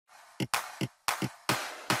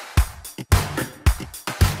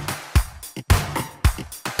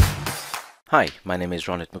Hi, my name is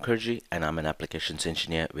Ronit Mukherjee and I'm an applications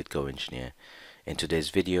engineer with GoEngineer. In today's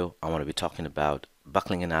video, I want to be talking about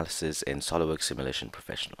buckling analysis in SOLIDWORKS Simulation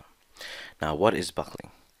Professional. Now, what is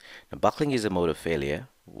buckling? Now, buckling is a mode of failure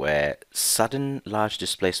where sudden large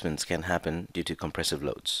displacements can happen due to compressive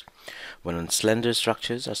loads. When slender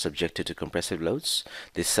structures are subjected to compressive loads,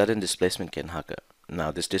 this sudden displacement can occur.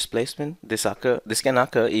 Now, this can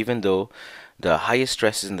occur even though the highest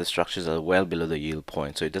stresses in the structures are well below the yield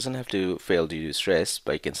point. So it doesn't have to fail due to stress,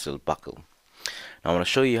 but it can still buckle. Now, I want to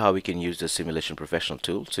show you how we can use the Simulation Professional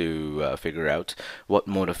tool to figure out what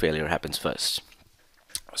mode of failure happens first.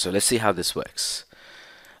 So let's see how this works.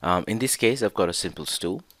 In this case, I've got a simple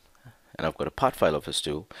stool and I've got a part file of a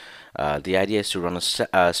stool. The idea is to run a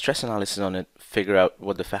stress analysis on it, figure out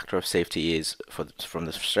what the factor of safety is from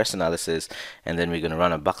the stress analysis, and then we're going to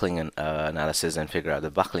run a buckling analysis and figure out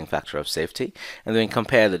the buckling factor of safety, and then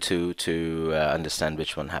compare the two to understand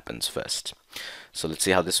which one happens first. So let's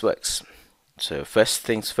see how this works. So first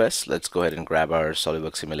things first, let's go ahead and grab our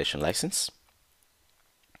SOLIDWORKS Simulation license.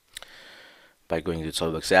 By going to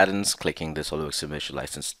SOLIDWORKS add-ins, clicking the SOLIDWORKS Simulation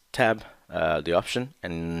License tab, the option,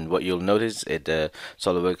 and what you'll notice it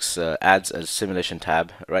SOLIDWORKS adds a simulation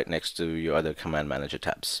tab right next to your other command manager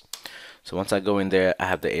tabs. So once I go in there, I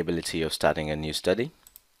have the ability of starting a new study.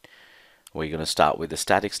 We're going to start with the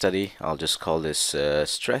static study. I'll just call this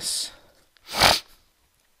stress,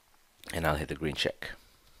 and I'll hit the green check.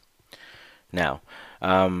 Now,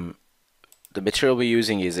 the material we're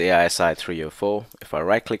using is AISI 304. If I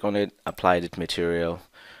right click on it, apply edit material,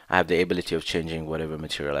 I have the ability of changing whatever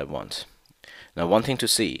material I want. Now, one thing to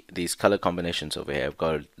see, these color combinations over here, I've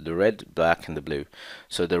got the red, black, and the blue.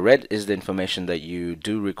 So the red is the information that you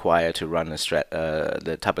do require to run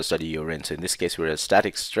the type of study you're in. So in this case, we're a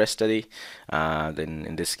static stress study. Then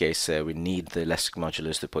in this case, we need the elastic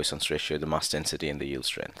modulus, the Poisson's ratio, the mass density, and the yield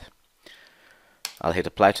strength. I'll hit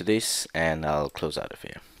apply to this, and I'll close out of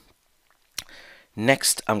here.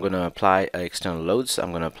 Next, I'm going to apply external loads.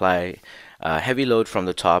 I'm going to apply heavy load from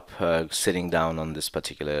the top, sitting down on this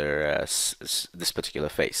particular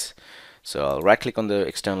face. So I'll right click on the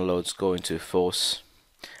external loads, go into force.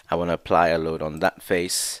 I want to apply a load on that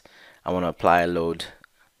face. I want to apply a load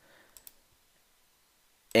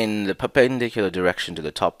in the perpendicular direction to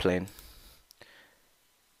the top plane.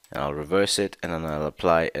 And I'll reverse it, and then I'll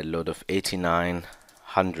apply a load of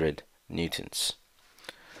 8900 newtons.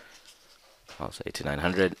 I'll say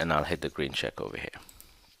 8900, and I'll hit the green check over here.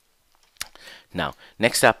 Now,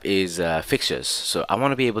 next up is fixtures. So I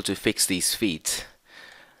want to be able to fix these feet,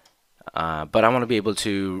 but I want to be able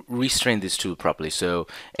to restrain this tool properly. So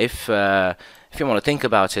if you want to think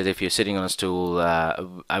about it, if you're sitting on a stool,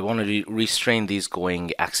 I want to restrain these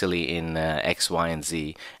going axially in X, Y, and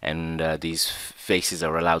Z, and these faces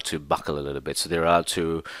are allowed to buckle a little bit. So they're allowed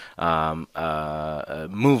to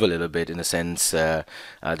move a little bit, in a sense. They're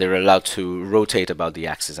allowed to rotate about the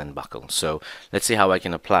axis and buckle. So let's see how I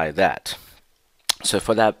can apply that. So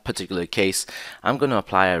for that particular case, I'm going to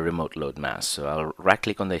apply a remote load mass. So I'll right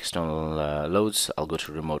click on the external loads, I'll go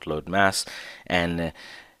to remote load mass, and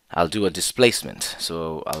I'll do a displacement.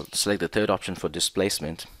 So I'll select the third option for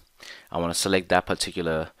displacement. I want to select that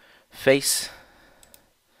particular face,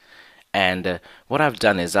 and what I've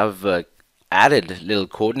done is I've added little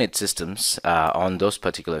coordinate systems on those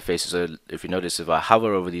particular faces. So if you notice, if I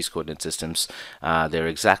hover over these coordinate systems, they're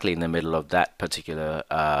exactly in the middle of that particular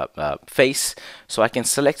face. So I can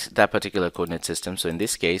select that particular coordinate system. So in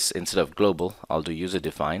this case, instead of global, I'll do user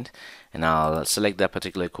defined, and I'll select that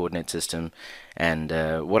particular coordinate system. And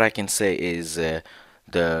what I can say is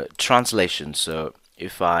the translation. So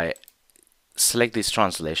if I select this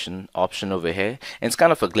translation option over here, and it's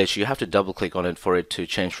kind of a glitch, you have to double click on it for it to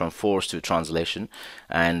change from force to translation.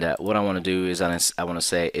 And what I want to do is I want to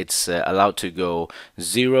say it's allowed to go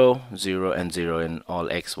 0, 0, and 0 in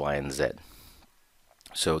all X, Y, and Z.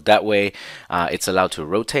 So that way it's allowed to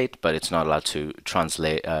rotate, but it's not allowed to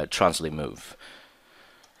translate move.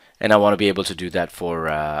 And I want to be able to do that for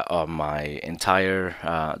my entire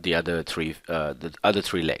the other three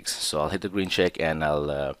legs. So I'll hit the green check, and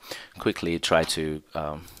I'll quickly try to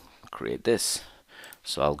create this.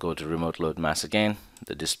 So I'll go to remote load mass again,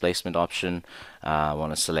 the displacement option. I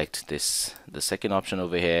want to select the second option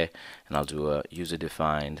over here, and I'll do a user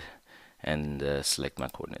defined, and select my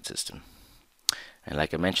coordinate system. And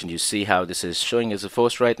like I mentioned, you see how this is showing as a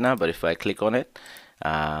force right now, but if I click on it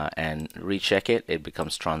and recheck it, it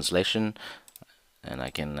becomes translation, and I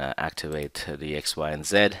can activate the X, Y, and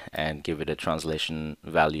Z and give it a translation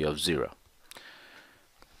value of 0.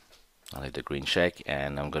 I'll hit the green check,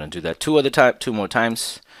 and I'm going to do that two more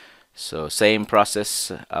times. So same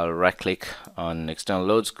process, I'll right click on external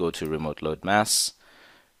loads, go to remote load mass,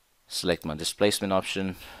 select my displacement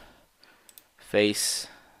option, face,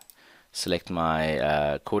 select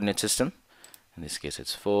my coordinate system, in this case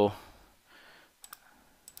it's 4,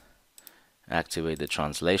 activate the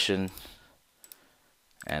translation,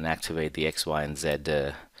 and activate the X, Y, and Z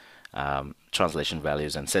translation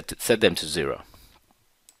values and set them to 0.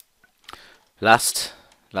 Last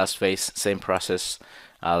phase, same process.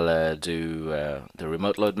 I'll do the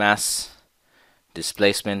remote load mass,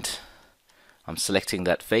 displacement. I'm selecting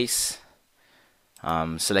that face.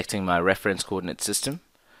 I'm selecting my reference coordinate system,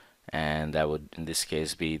 and that would in this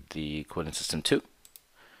case be the coordinate system 2.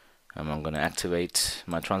 I'm going to activate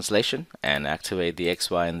my translation and activate the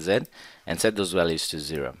X, Y, and Z and set those values to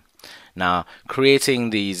 0. Now,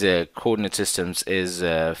 creating these coordinate systems is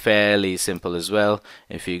fairly simple as well.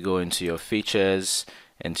 If you go into your features,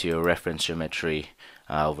 into your reference geometry,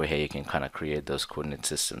 over here you can kind of create those coordinate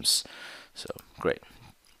systems. So, great.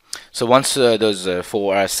 So once those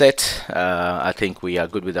 4 are set, I think we are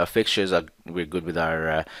good with our fixtures, we're good with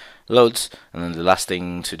our loads, and then the last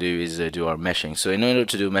thing to do is do our meshing. So in order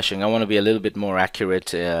to do meshing, I want to be a little bit more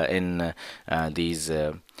accurate in these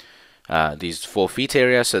 4 feet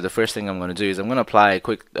areas. So the first thing I'm going to do is I'm going to apply a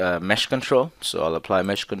quick mesh control. So I'll apply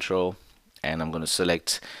mesh control, and I'm going to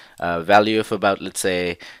select a value of about, let's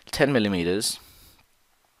say, 10 millimeters.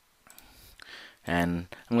 And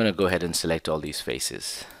I'm going to go ahead and select all these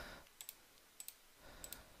faces.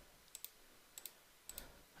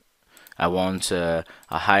 I want a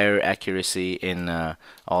higher accuracy in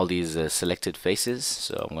all these selected faces,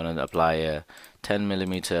 so I'm going to apply a 10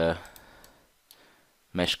 millimeter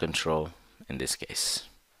mesh control in this case.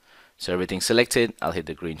 So everything's selected, I'll hit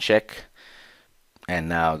the green check, and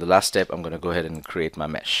now the last step, I'm going to go ahead and create my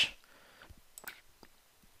mesh.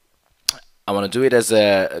 I want to do it as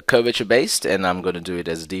a curvature based, and I'm going to do it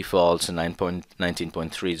as default to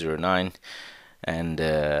 19.309, and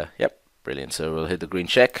yep, brilliant. So we'll hit the green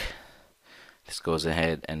check. This goes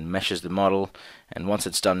ahead and meshes the model, and once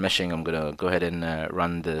it's done meshing, I'm going to go ahead and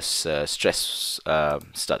run this stress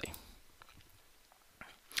study.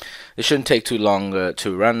 It shouldn't take too long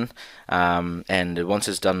to run, and once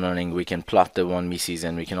it's done running, we can plot the 1 Mises,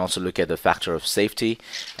 and we can also look at the factor of safety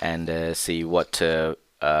and see what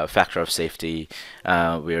factor of safety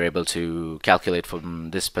we're able to calculate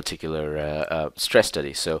from this particular stress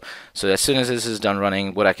study. So as soon as this is done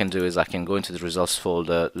running, what I can do is I can go into the results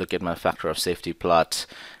folder, look at my factor of safety plot.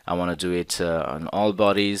 I want to do it on all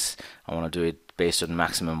bodies. I want to do it based on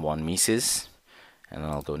maximum 1 Mises, and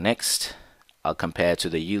then I'll go next. I'll compare to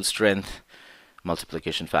the yield strength,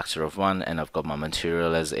 multiplication factor of 1, and I've got my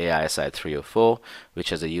material as AISI 304,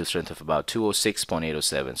 which has a yield strength of about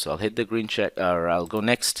 206.807. So I'll hit the green check, or I'll go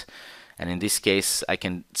next, and in this case I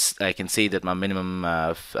can see that my minimum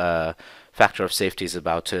factor of safety is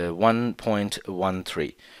about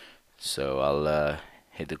 1.13. So I'll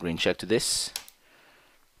hit the green check to this,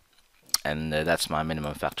 and that's my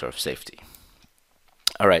minimum factor of safety.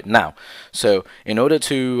 Alright, now, so in order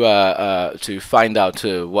to find out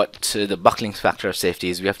what the buckling factor of safety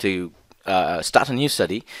is, we have to start a new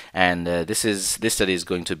study, and this study is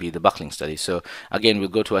going to be the buckling study. So again, we'll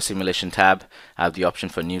go to our simulation tab, I have the option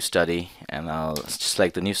for new study, and I'll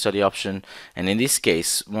select the new study option, and in this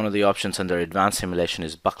case, one of the options under advanced simulation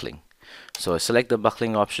is buckling. So I select the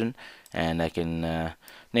buckling option, and I can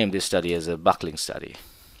name this study as a buckling study.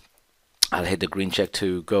 I'll hit the green check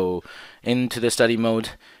to go into the study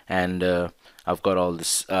mode, and I've got all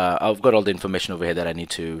this. I've got all the information over here that I need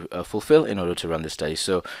to fulfill in order to run the study.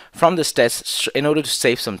 So from the test, in order to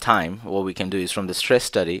save some time, what we can do is from the stress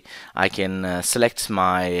study, I can select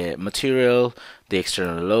my material, the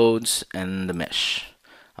external loads, and the mesh.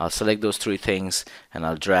 I'll select those 3 things, and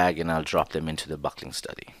I'll drag and I'll drop them into the buckling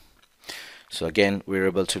study. So again, we're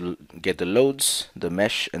able to get the loads, the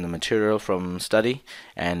mesh, and the material from study.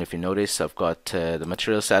 And if you notice, I've got the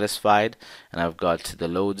material satisfied, and I've got the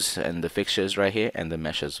loads and the fixtures right here, and the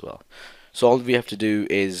mesh as well. So all we have to do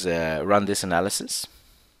is run this analysis.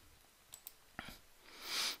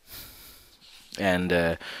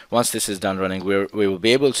 And once this is done running, we will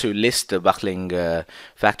be able to list the buckling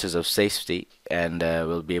factors of safety, and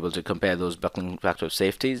we'll be able to compare those buckling factor of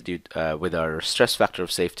safeties with our stress factor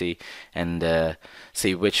of safety, and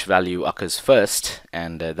see which value occurs first.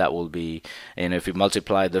 And that will be, if you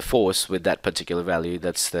multiply the force with that particular value,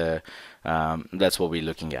 that's what we're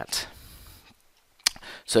looking at.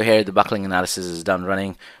 So here the buckling analysis is done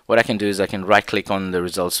running. What I can do is I can right click on the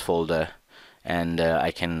results folder, and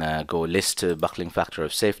I can go list buckling factor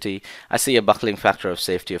of safety. I see a buckling factor of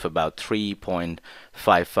safety of about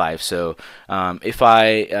 3.55. So if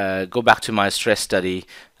I go back to my stress study,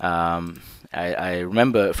 I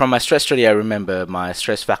remember from my stress study, I remember my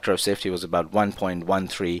stress factor of safety was about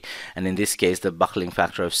 1.13, and in this case, the buckling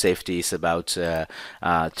factor of safety is about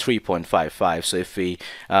 3.55. So if we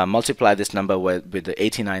multiply this number with the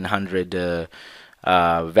 8900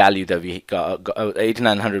 value that we got,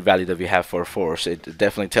 8900 value that we have for force, it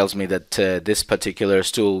definitely tells me that this particular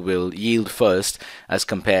stool will yield first as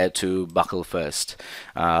compared to buckle first.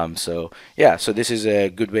 So yeah, so this is a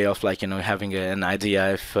good way of, like, having an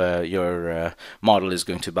idea if your model is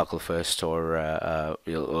going to buckle first or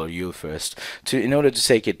yield first. In order to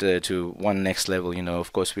take it to one next level,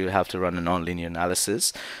 of course we'll have to run a nonlinear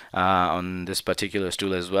analysis on this particular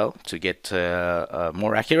stool as well to get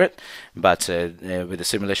more accurate. But with the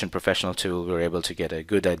Simulation Professional tool, we're able to get a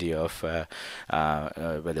good idea of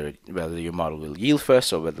whether your model will yield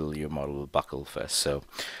first or whether your model will buckle first. So,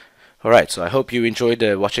 all right. So I hope you enjoyed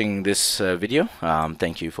watching this video.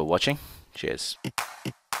 Thank you for watching. Cheers.